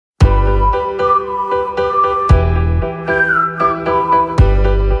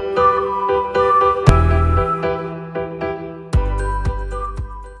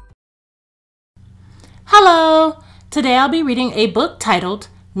Today I'll be reading a book titled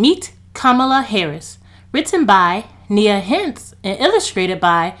Meet Kamala Harris, written by Nia Hence and illustrated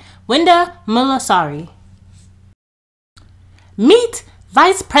by Winda Mulyasari. Meet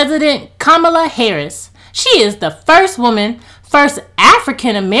Vice President Kamala Harris. She is the first woman, first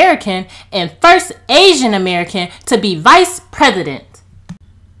African American, and first Asian American to be Vice President.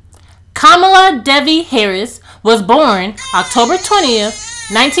 Kamala Devi Harris was born October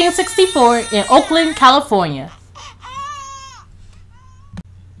 20th, 1964 in Oakland, California.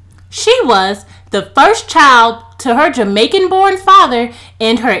 She was the first child to her Jamaican-born father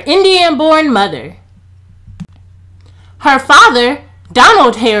and her Indian-born mother. Her father,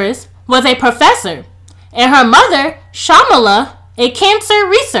 Donald Harris, was a professor, and her mother, Shamala, a cancer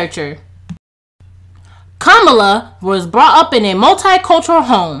researcher. Kamala was brought up in a multicultural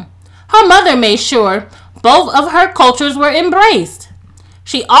home. Her mother made sure both of her cultures were embraced.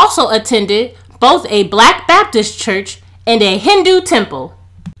 She also attended both a Black Baptist church and a Hindu temple.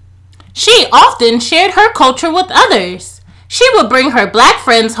 She often shared her culture with others. She would bring her Black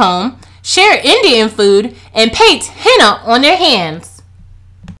friends home, share Indian food, and paint henna on their hands.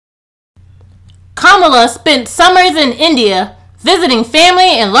 Kamala spent summers in India, visiting family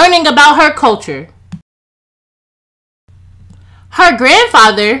and learning about her culture. Her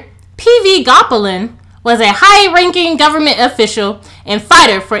grandfather, P.V. Gopalan, was a high-ranking government official and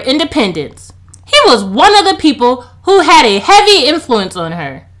fighter for independence. He was one of the people who had a heavy influence on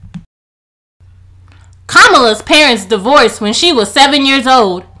her. Kamala's parents divorced when she was 7 years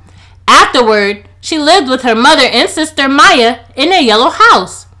old. Afterward, she lived with her mother and sister Maya in a yellow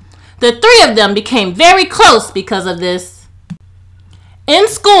house. The three of them became very close because of this. In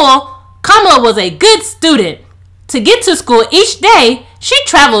school, Kamala was a good student. To get to school each day, she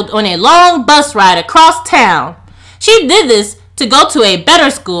traveled on a long bus ride across town. She did this to go to a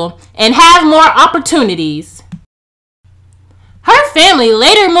better school and have more opportunities. Her family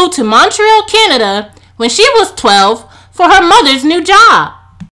later moved to Montreal, Canada, when she was 12 for her mother's new job.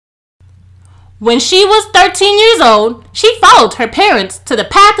 When she was 13 years old, she followed her parents to the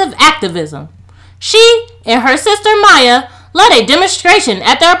path of activism. She and her sister Maya led a demonstration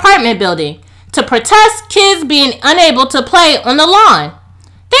at their apartment building to protest kids being unable to play on the lawn.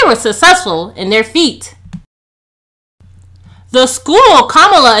 They were successful in their feat. The school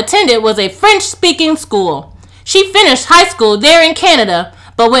Kamala attended was a French-speaking school. She finished high school there in Canada,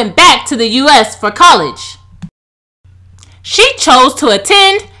 but went back to the U.S. for college. She chose to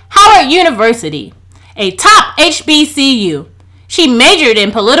attend Howard University, a top HBCU. She majored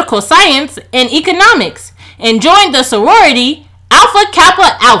in political science and economics and joined the sorority Alpha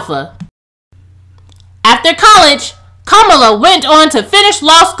Kappa Alpha. After college, Kamala went on to finish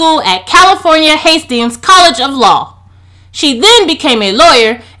law school at California Hastings College of Law. She then became a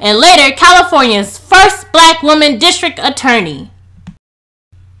lawyer and later California's first Black woman district attorney.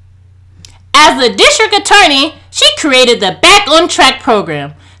 As the district attorney, she created the Back on Track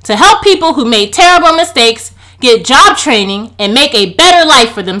program to help people who made terrible mistakes get job training and make a better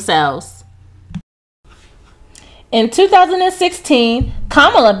life for themselves. In 2016,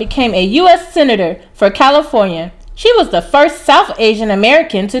 Kamala became a U.S. Senator for California. She was the first South Asian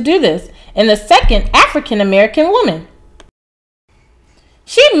American to do this and the second African American woman.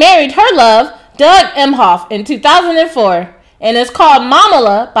 She married her love, Doug Emhoff, in 2004 and is called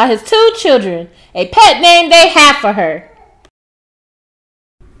Mamala by his two children, a pet name they have for her.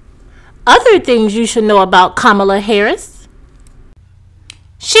 Other things you should know about Kamala Harris.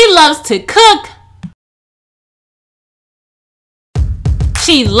 She loves to cook.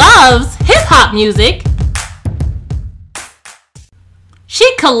 She loves hip-hop music.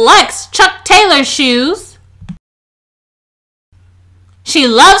 She collects Chuck Taylor shoes. She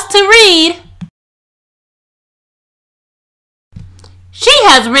loves to read. She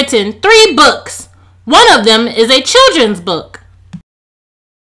has written 3 books. One of them is a children's book.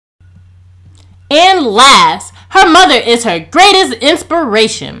 And last, her mother is her greatest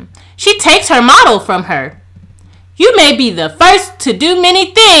inspiration. She takes her motto from her. You may be the first to do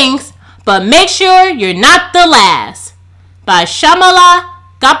many things, but make sure you're not the last. By Shamala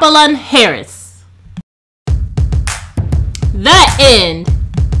Gopalan Harris. The end.